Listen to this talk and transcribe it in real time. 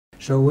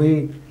So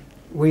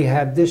we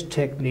have this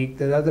technique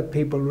that other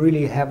people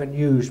really haven't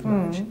used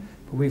much.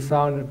 But we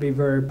found it to be a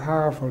very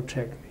powerful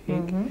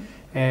technique.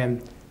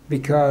 And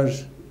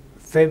because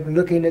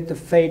looking at the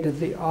fate of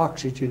the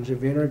oxygens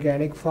of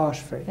inorganic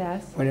phosphate,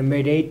 when it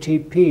made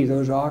ATP,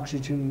 those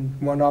oxygen,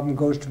 one of them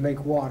goes to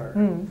make water.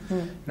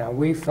 Now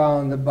we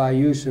found that by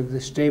use of the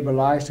stable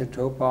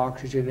isotope,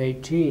 oxygen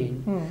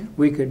 18,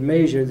 we could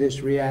measure this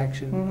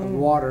reaction of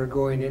water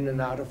going in and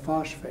out of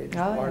phosphate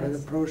as part of the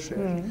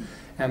process.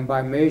 And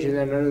by measuring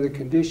that under the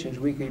conditions,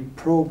 we could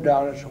probe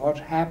down as to what's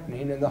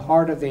happening in the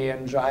heart of the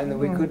enzyme that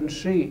we couldn't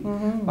see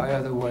by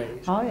other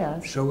ways.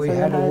 So we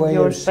had a way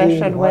of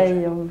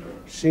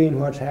seeing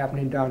what's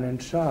happening down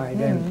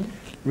inside. And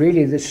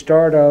really the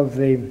start of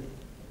the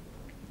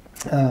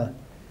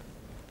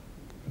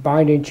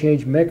binding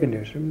change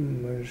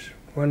mechanism was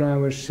when I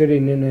was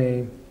sitting in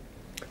a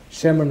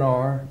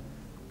seminar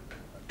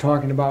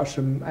talking about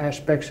some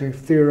aspects of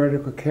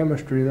theoretical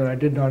chemistry that I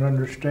did not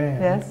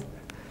understand.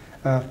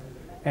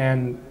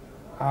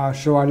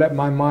 So I let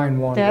my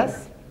mind wander.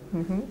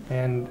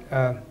 And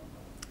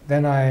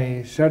then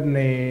I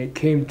suddenly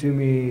came to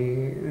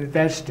me at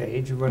that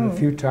stage, when a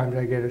few times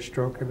I get a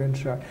stroke of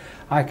insight,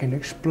 I can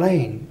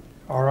explain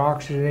our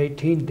oxygen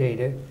 18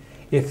 data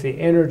if the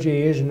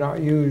energy is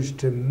not used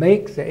to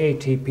make the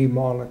ATP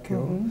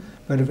molecule,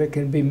 but if it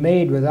can be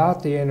made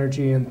without the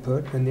energy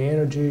input, and the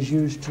energy is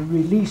used to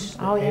release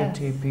the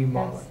ATP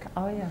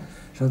molecule.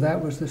 So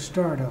that was the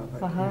start of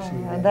it.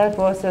 And that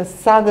was a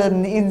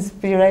sudden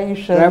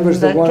inspiration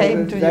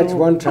came to you. That's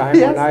one time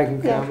when I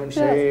can come and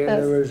say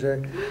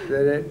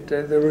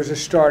there was a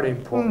starting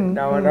point.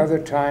 Now, in other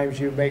times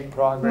you make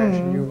progress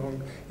and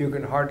you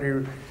can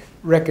hardly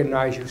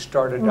recognize you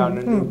started down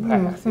a new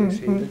path. You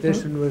see, but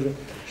this one was a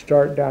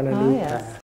start down a new path.